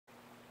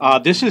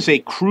This is a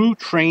crew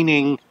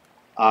training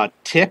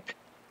tip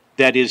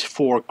that is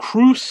for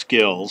crew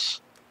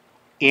skills,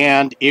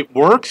 and it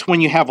works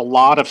when you have a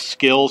lot of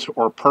skills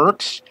or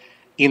perks.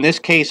 In this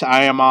case,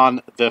 I am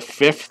on the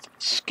 5th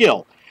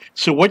skill.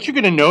 So what you're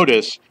going to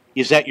notice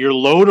is that your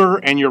loader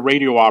and your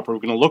radio operator,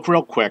 we're going to look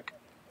real quick,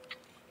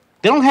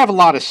 they don't have a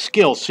lot of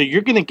skills, so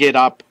you're going to get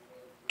up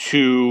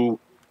to,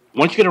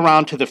 once you get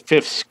around to the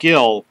 5th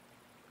skill,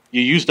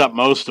 you used up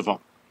most of them.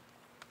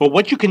 But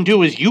what you can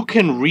do is you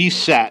can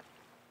reset,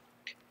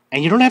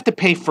 and you don't have to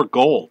pay for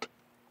gold.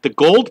 The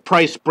gold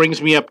price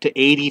brings me up to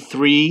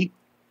 83.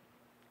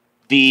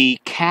 The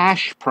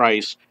cash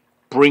price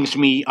brings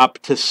me up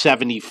to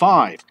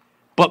 75.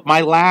 But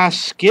my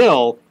last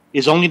skill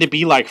is only to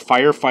be like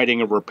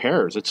firefighting or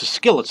repairs. It's a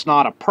skill, it's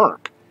not a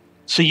perk.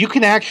 So you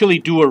can actually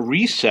do a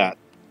reset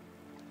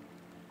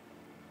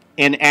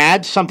and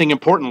add something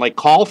important, like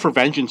call for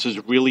vengeance is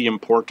really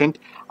important.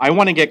 I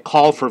want to get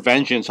call for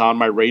vengeance on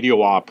my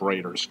radio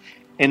operators.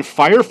 And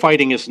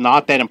firefighting is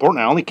not that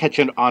important. I only catch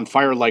it on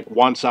fire like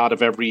once out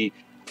of every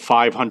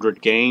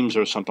 500 games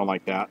or something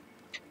like that.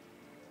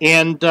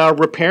 And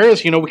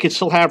repairs, we could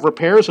still have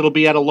repairs. It'll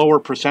be at a lower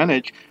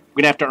percentage.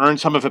 We're going to have to earn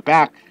some of it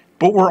back.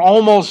 But we're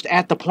almost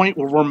at the point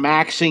where we're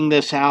maxing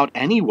this out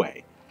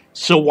anyway.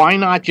 So why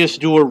not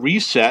just do a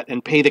reset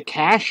and pay the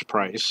cash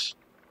price,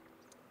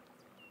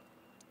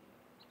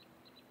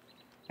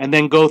 and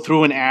then go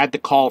through and add the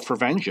call for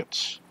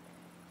vengeance.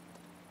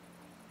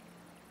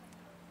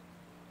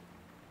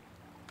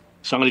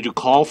 So I'm going to do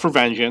call for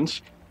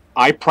vengeance.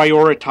 I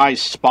prioritize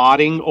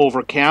spotting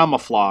over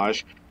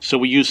camouflage, so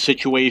we use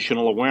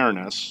situational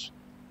awareness.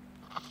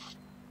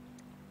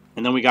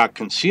 And then we got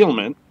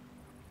concealment.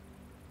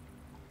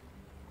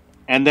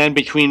 And then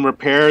between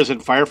repairs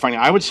and firefighting,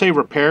 I would say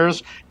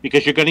repairs,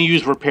 because you're going to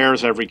use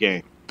repairs every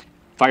game.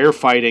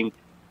 Firefighting,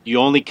 you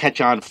only catch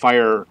on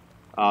fire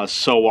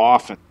so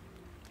often.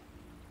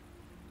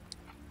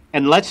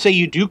 And let's say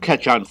you do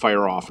catch on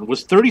fire often.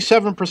 Was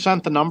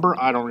 37% the number?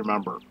 I don't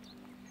remember.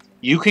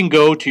 You can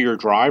go to your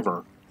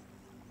driver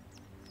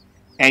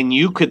and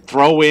you could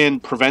throw in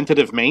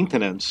preventative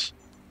maintenance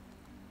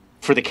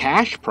for the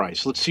cash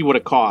price. Let's see what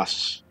it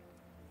costs.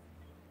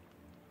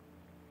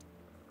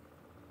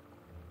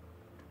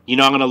 I'm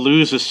going to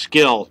lose a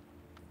skill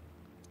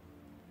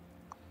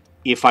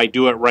if I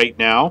do it right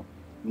now.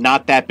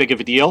 Not that big of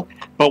a deal.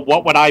 But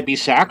what would I be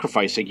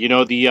sacrificing?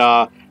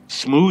 The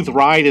smooth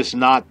ride is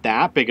not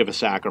that big of a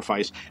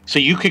sacrifice. So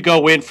you could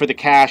go in for the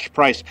cash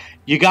price.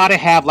 You got to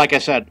have, like I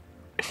said,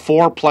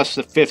 4 plus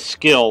the 5th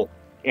skill,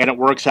 and it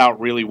works out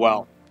really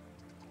well.